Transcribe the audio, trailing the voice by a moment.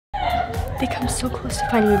They come so close to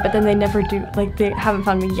finding me, but then they never do. Like, they haven't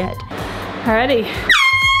found me yet. Alrighty.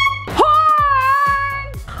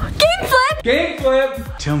 Game flip! Game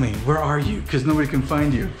flip! Tell me, where are you? Because nobody can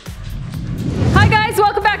find you. Hi guys,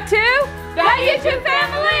 welcome back to the YouTube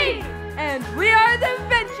family! And we are the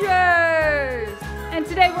Adventurers! And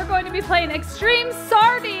today we're going to be playing Extreme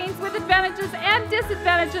Sardines with advantages and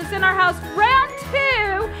disadvantages in our house round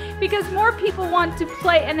 2 because more people want to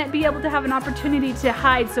play and be able to have an opportunity to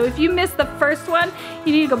hide. So if you missed the first one,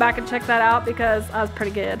 you need to go back and check that out because that was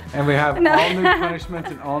pretty good. And we have all new punishments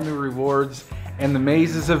and all new rewards, and the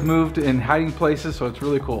mazes have moved in hiding places, so it's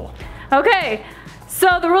really cool. Okay.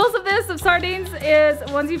 So the rules of this, of Sardines, is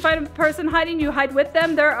once you find a person hiding, you hide with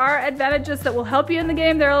them. There are advantages that will help you in the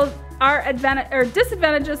game. There are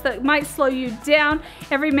disadvantages that might slow you down.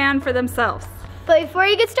 Every man for themselves. But before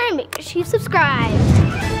you get started, make sure you subscribe.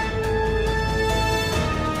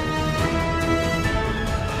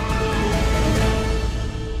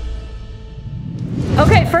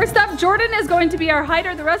 Okay, first up, Jordan is going to be our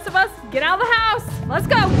hider. The rest of us, get out of the house. Let's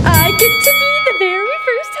go. I get to be the very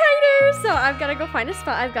first hider. So I've got to go find a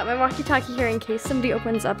spot. I've got my walkie-talkie here in case somebody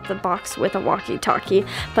opens up the box with a walkie-talkie.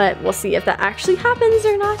 But we'll see if that actually happens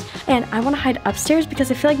or not. And I want to hide upstairs because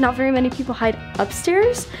I feel like not very many people hide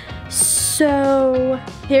upstairs. So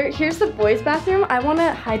here's the boys' bathroom. I want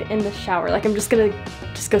to hide in the shower. Like I'm just gonna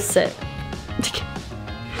go sit.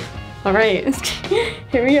 All right,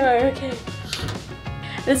 here we are. Okay.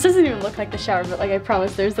 This doesn't even look like the shower, but like I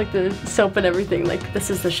promise there's like the soap and everything. Like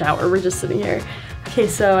this is the shower. We're just sitting here. Okay,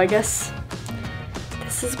 so I guess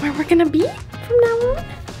this is where we're gonna be from now on.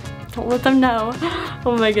 Don't let them know.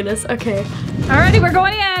 Oh my goodness. Okay. Alrighty, we're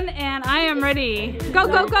going in and I am ready. Go,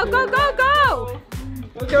 go, go, go, go, go!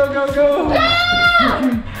 Go, go, go!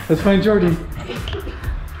 Let's find Jordan.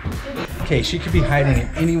 Okay, she could be hiding in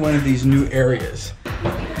any one of these new areas.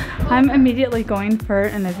 I'm immediately going for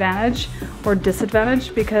an advantage or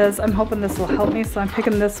disadvantage because I'm hoping this will help me, so I'm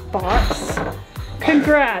picking this box.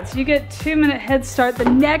 Congrats, you get 2-minute head start the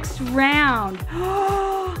next round.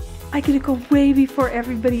 I get to go way before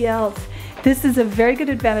everybody else. This is a very good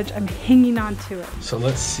advantage. I'm hanging on to it. So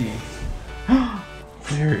let's see.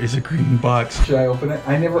 There is a green box. Should I open it?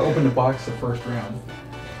 I never opened a box the first round.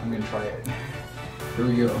 I'm gonna try it. Here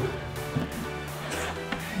we go.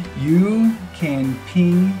 You can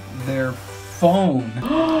ping their phone.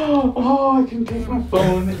 Oh, I can ping my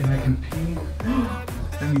phone and I can ping.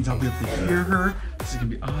 That means I'll be able to hear her. This is gonna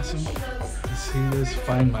be awesome. Let's see this.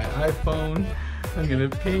 Find my iPhone. I'm gonna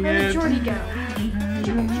ping it. Where did Jordy go?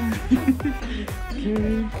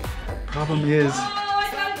 Okay. Problem is,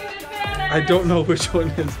 I don't know which one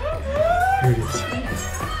is. Here it is.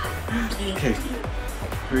 Okay,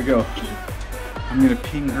 here we go. I'm gonna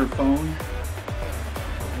ping her phone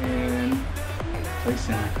and place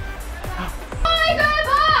in it. I got a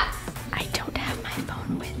box! I don't have my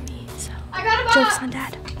phone with me, so I got a box! joke's on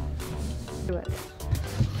Dad. Do it.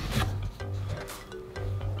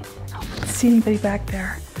 Oh, see anybody back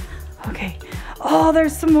there? Okay. Oh,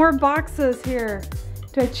 there's some more boxes here.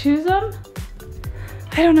 Do I choose them?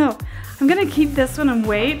 I don't know. I'm gonna keep this one and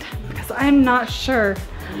wait because I'm not sure.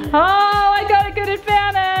 Oh, I got a good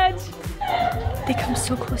advantage. They come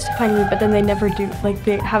so close to finding me, but then they never do. Like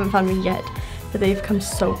they haven't found me yet, but they've come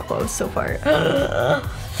so close so far.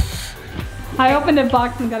 I opened a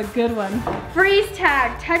box and got a good one. Freeze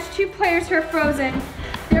tag. Touch 2 players who are frozen.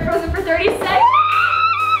 They're frozen for 30 seconds.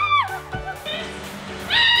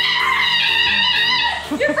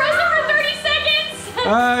 You're frozen for 30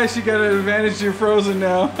 seconds! She got an advantage. You're frozen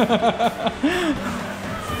now.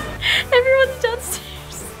 Everyone's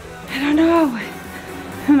downstairs. I don't know.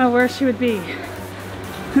 I don't know where she would be.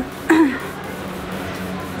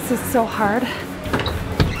 This is so hard.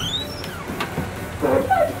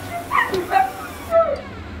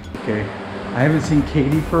 Okay, I haven't seen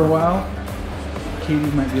Katie for a while.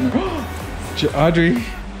 Katie might be in the... Audrey,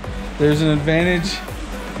 there's an advantage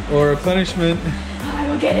or a punishment. I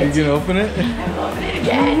will get it. You can open it? I will open it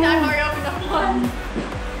again. I've already opened up one.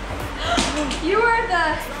 You are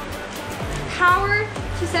the power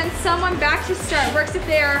to send someone back to start. Works if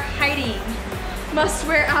they are hiding. Must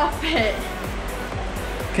wear outfit.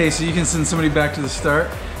 Okay, so you can send somebody back to the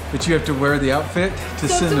start, but you have to wear the outfit to So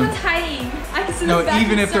if send them. someone's hiding, I can send No, them back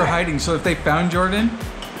even to if they're start. hiding. So if they found Jordan,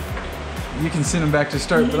 you can send them back to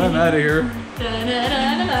start, but I'm out of here.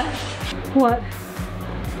 Da-da-da-da-da. What?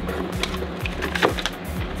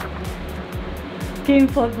 Game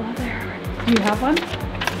flip there. Do you have one?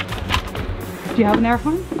 Do you have an air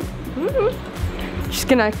phone? Just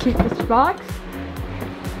gonna keep this box.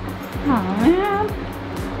 Oh man.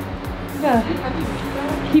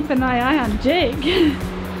 Gotta keep an eye on Jake.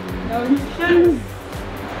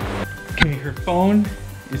 Okay, her phone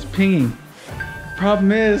is pinging.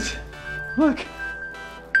 Problem is, look,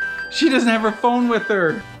 she doesn't have her phone with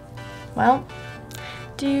her. Well,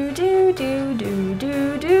 do do do do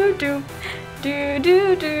do do do do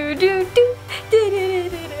do do do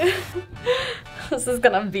do. This is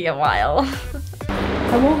gonna be a while.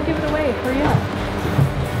 I won't give it away. Hurry up.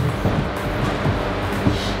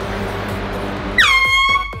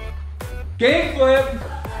 Game flip!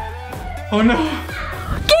 Oh no!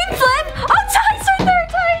 Game flip! Oh, Ty's right there!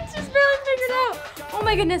 Ty just barely figured out. Oh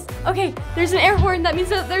my goodness. Okay, there's an air horn. That means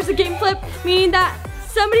that there's a game flip, meaning that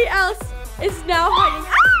somebody else is now hiding.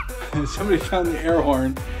 Ah! Somebody found the air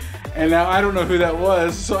horn, and now I don't know who that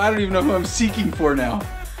was, so I don't even know who I'm seeking for now.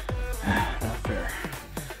 Not fair.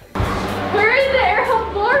 Where is the air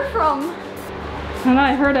horn blown from? And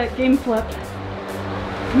I heard it. Game flip.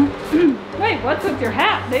 Wait, what's with your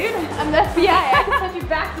hat, dude? I'm the FBI. I can send you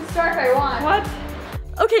back to start if I want. What?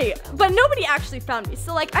 Okay, but nobody actually found me.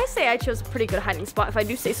 So like I say I chose a pretty good hiding spot if I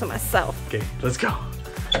do say so myself. Okay, let's go.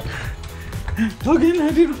 Logan,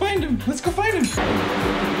 I didn't find him. Let's go find him.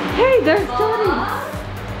 Hey, there's Jordan.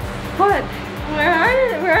 What? Where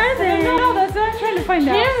are they? No, that's what I'm trying to find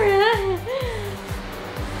out. Camera.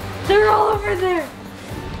 They're all over there.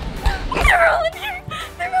 They're all in here.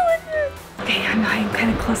 They're all in here. Okay, I'm kind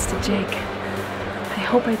of close to Jake. I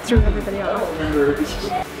hope I threw everybody off.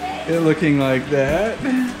 It looking like that.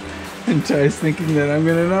 And Ty's thinking that I'm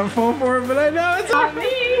gonna not fall for it, but I know it's Not me.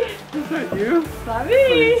 It's not you. Not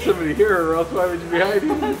me. Somebody here, or else why would you be hiding?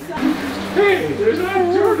 Hey, there's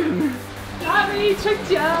not Jordan. Not me. Tricked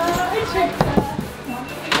ya. I tricked ya.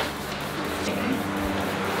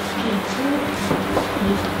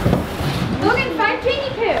 Logan, find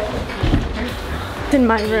Katie Poo. It's in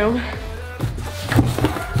my room.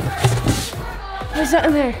 There's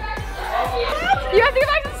nothing there. You have to go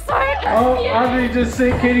back to the start. Oh, Audrey just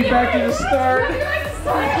sent Katie back to the start.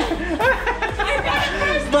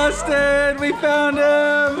 Busted! We found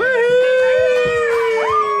him! Woohoo!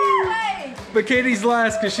 But Katie's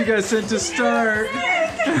last because she got sent to start.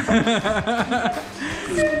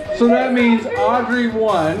 So that means Audrey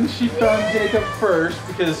won. She found Jacob first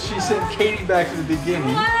because she sent Katie back to the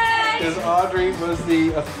beginning. Because Audrey was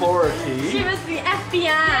the authority. She was the FBI.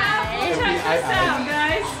 Check this out,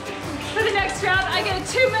 guys. For the next round, I get a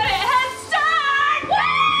 2-minute head start.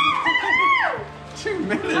 2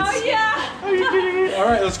 minutes? Oh yeah. Are you kidding me? All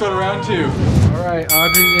right, let's go to round 2. All right,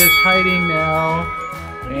 Audrey is hiding now.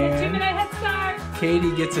 A 2-minute head start.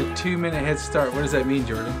 Katie gets a 2-minute head start. What does that mean,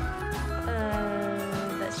 Jordan?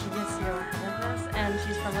 That she gets to go ahead of us and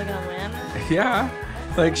she's probably gonna win. Yeah.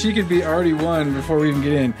 Like she could be already won before we even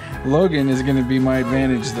get in. Logan is gonna be my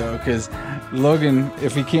advantage though, because Logan,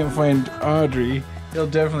 if he can't find Audrey, he'll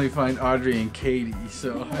definitely find Audrey and Katie.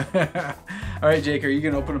 So, all right, Jake, are you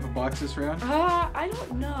gonna open up a box this round? I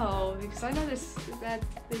don't know because I know there's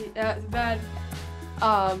bad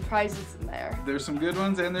prizes in there. There's some good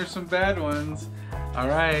ones and there's some bad ones. All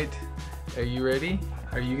right, are you ready?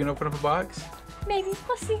 Are you gonna open up a box? Maybe,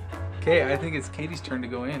 we'll see. Okay, I think it's Katie's turn to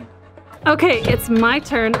go in. Okay, it's my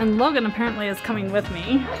turn, and Logan apparently is coming with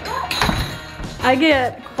me. I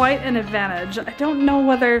get quite an advantage. I don't know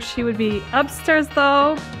whether she would be upstairs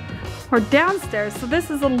though, or downstairs, so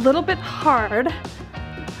this is a little bit hard.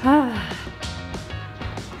 I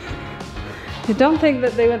don't think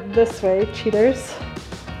that they went this way, cheaters,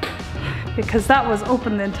 because that was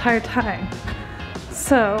open the entire time.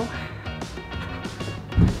 So,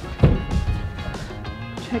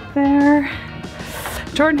 check there.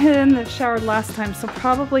 Jordan hid in the shower last time, so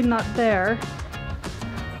probably not there.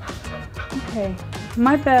 Okay,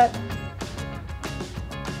 my bet.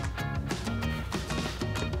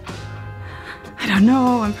 I don't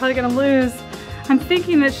know, I'm probably gonna lose. I'm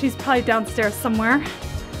thinking that she's probably downstairs somewhere.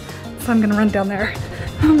 So I'm gonna run down there.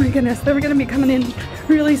 Oh my goodness, they're gonna be coming in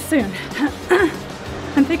really soon.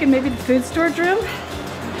 I'm thinking maybe the food storage room.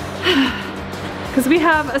 Because we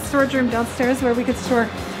have a storage room downstairs where we could store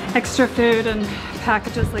extra food and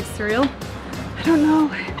packages like cereal. I don't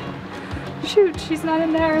know. Shoot, she's not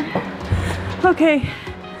in there. Okay,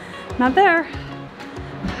 not there.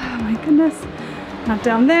 Oh my goodness, not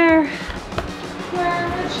down there. Where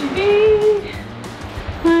would she be?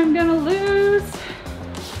 I'm gonna lose.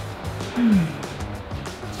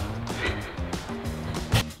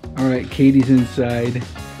 All right, Katie's inside.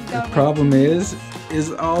 The problem is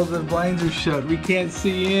all the blinds are shut. We can't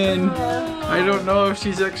see in. I don't know if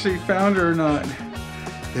she's actually found her or not.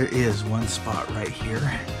 There is one spot right here.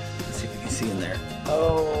 Let's see if we can see in there.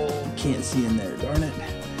 Oh, can't see in there, darn it.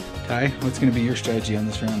 Ty, what's gonna be your strategy on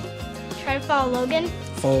this round? Try to follow Logan.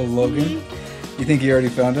 Follow Logan? You think you already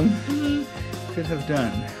found him? Mm-hmm. Could have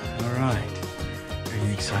done. All right. Are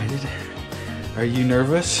you excited? Are you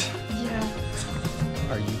nervous? Yeah.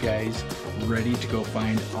 Are you guys ready to go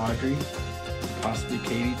find Audrey? Possibly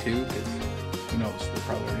Katie too, because who knows? They're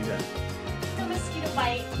probably already done. A mosquito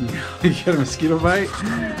bite. You got a mosquito bite?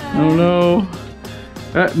 Oh no.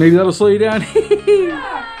 Maybe that'll slow you down.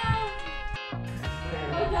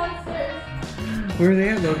 Where are they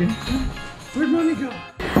at, Logan? Where'd Mommy go?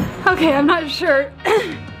 Okay, I'm not sure.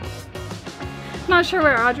 Not sure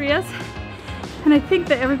where Audrey is. And I think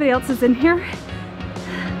that everybody else is in here.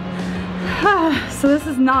 So this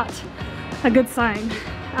is not a good sign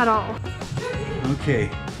at all.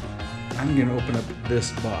 Okay, I'm gonna open up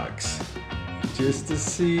this box just to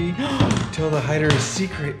see. Tell the hider a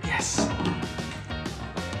secret. Yes.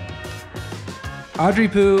 Audrey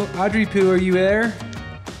Poo, are you there?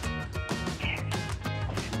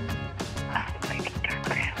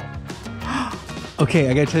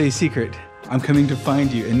 Okay, I gotta tell you a secret. I'm coming to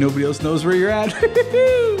find you and nobody else knows where you're at.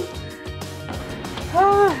 Okay.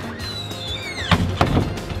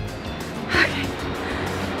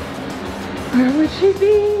 Where would she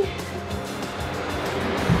be?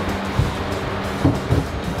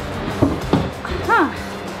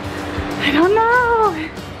 I don't know.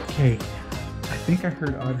 Okay, I think I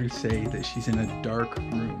heard Audrey say that she's in a dark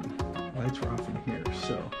room. Lights are off in here,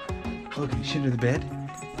 so. Look, is she under the bed?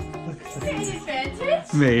 Look. An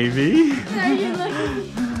advantage? Maybe. Are you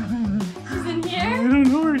looking? She's in I here? don't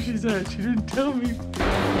know where she's at. She didn't tell me.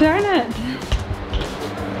 Darn it.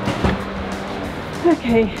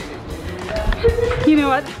 Okay. You know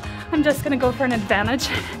what? I'm just gonna go for an advantage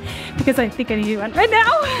because I think I need one right now.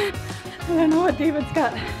 I don't know what David's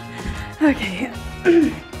got. Okay.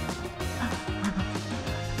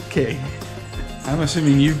 Okay. I'm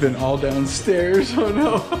assuming you've been all downstairs. Oh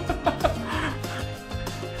no.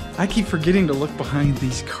 I keep forgetting to look behind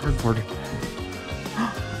these cardboard.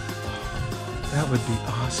 That would be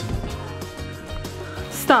awesome.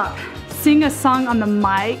 Stop. Sing a song on the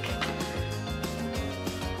mic.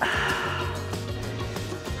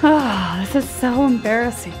 Oh, this is so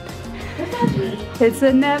embarrassing. It's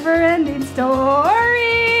a never-ending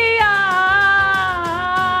story. Ah.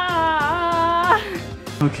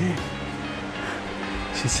 Okay.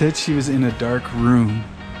 She said she was in a dark room.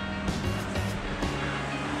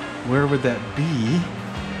 Where would that be?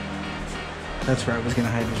 That's where I was gonna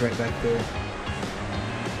hide, was right back there.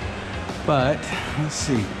 But, let's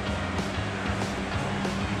see.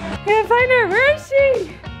 Can't find her. Where is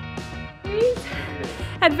she? These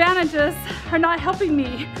advantages are not helping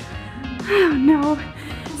me. Oh no.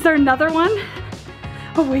 Is there another one?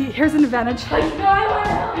 Oh wait, here's an advantage.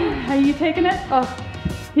 Are you taking it? Oh,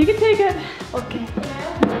 you can take it. Okay.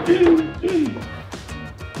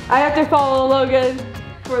 I have to follow Logan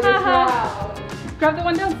for this round. Grab the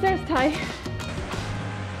one downstairs, Ty.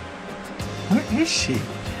 Where is she?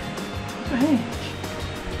 Hey.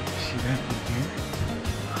 Is she back in here?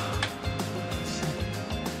 Let's see.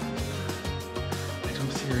 I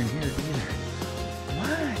don't see her in here either.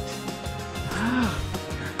 What? Ah,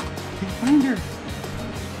 can't find her.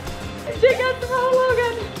 She got the wrong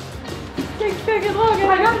Logan. Take it, Logan.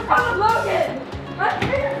 I got found Logan. Let's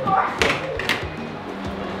figure it out.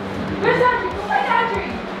 Where's Audrey? Go find Audrey.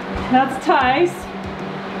 That's Ty's.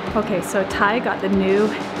 Okay, so Ty got the new,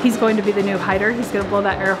 he's going to be the new hider. He's gonna blow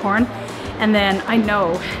that air horn. And then I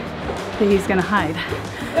know that he's gonna hide.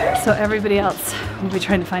 So everybody else will be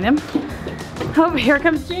trying to find him. Oh, here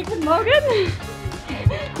comes Jake and Logan.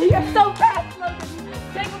 You're so fast, Logan.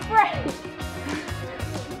 Take a break.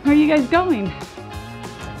 Where are you guys going?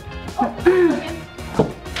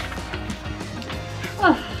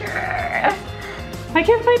 Oh. I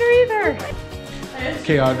can't find her either.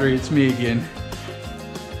 Okay, Audrey, it's me again.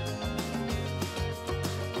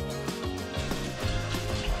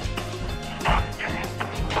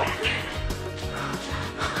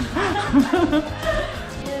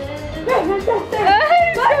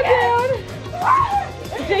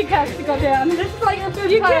 Jake has to go down. This is like a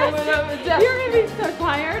third time when I was down. You're gonna be so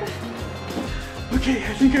tired. Okay,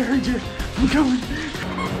 I think I heard you. I'm coming.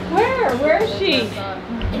 Where? Where is she?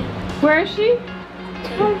 Where is she?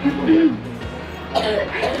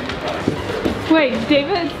 Wait,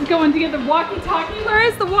 David's going to get the walkie-talkie. Where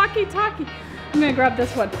is the walkie-talkie? I'm gonna grab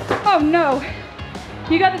this one. Oh no!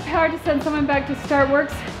 You got the power to send someone back to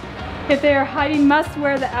Startworks. If they are hiding, must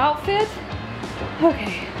wear the outfit.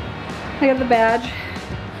 Okay, I got the badge.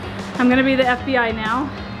 I'm gonna be the FBI now.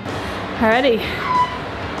 Alrighty.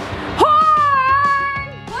 Horn!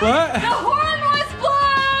 What? The horn was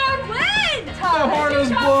blown! Win! The horn was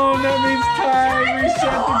blown. That means time.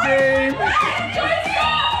 Reset the game.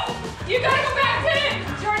 You gotta go back!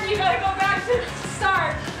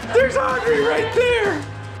 There's Audrey right there.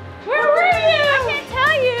 Where were you? I can't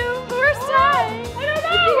tell you. First time. I don't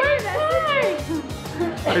know.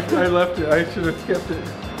 Where's Ty? I left it. I should have kept it.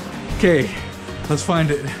 Okay, let's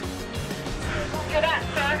find it. Good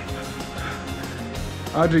answer.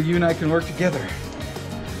 Audrey, you and I can work together.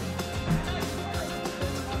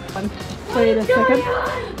 Wait a second.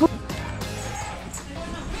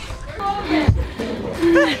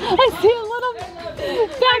 I see a little back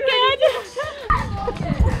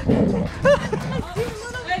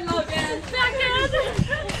end. Back end.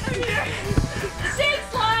 Thanks,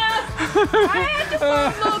 Lyle. I had to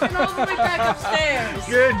follow Logan all the way back upstairs.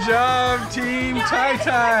 Good job, Team Ty.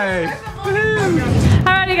 Woohoo!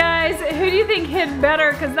 Alrighty, guys. Who do you think hid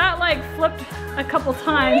better? Because that like flipped a couple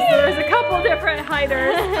times. So there's a couple different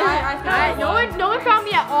hiders. No one found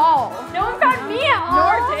me at all. No one found me at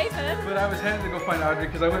all. Nor David. But I was headed to go find Audrey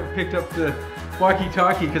because I went and picked up the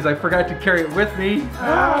walkie-talkie because I forgot to carry it with me.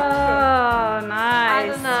 Oh, nice. I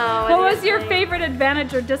don't know. What was your favorite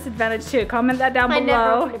advantage or disadvantage too? Comment that down below.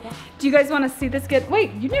 never opened a box. Do you guys want to see this get?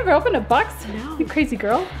 Wait, you never opened a box? No. You crazy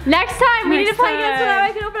girl. Next time, we need to Next play again so that time.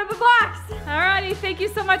 I can open up a box. Alrighty, thank you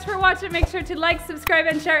so much for watching. Make sure to like, subscribe,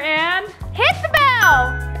 and share, and Hit the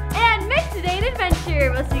bell. And miss today an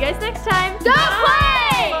adventure. We'll see you guys next time. Don't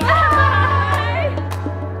play!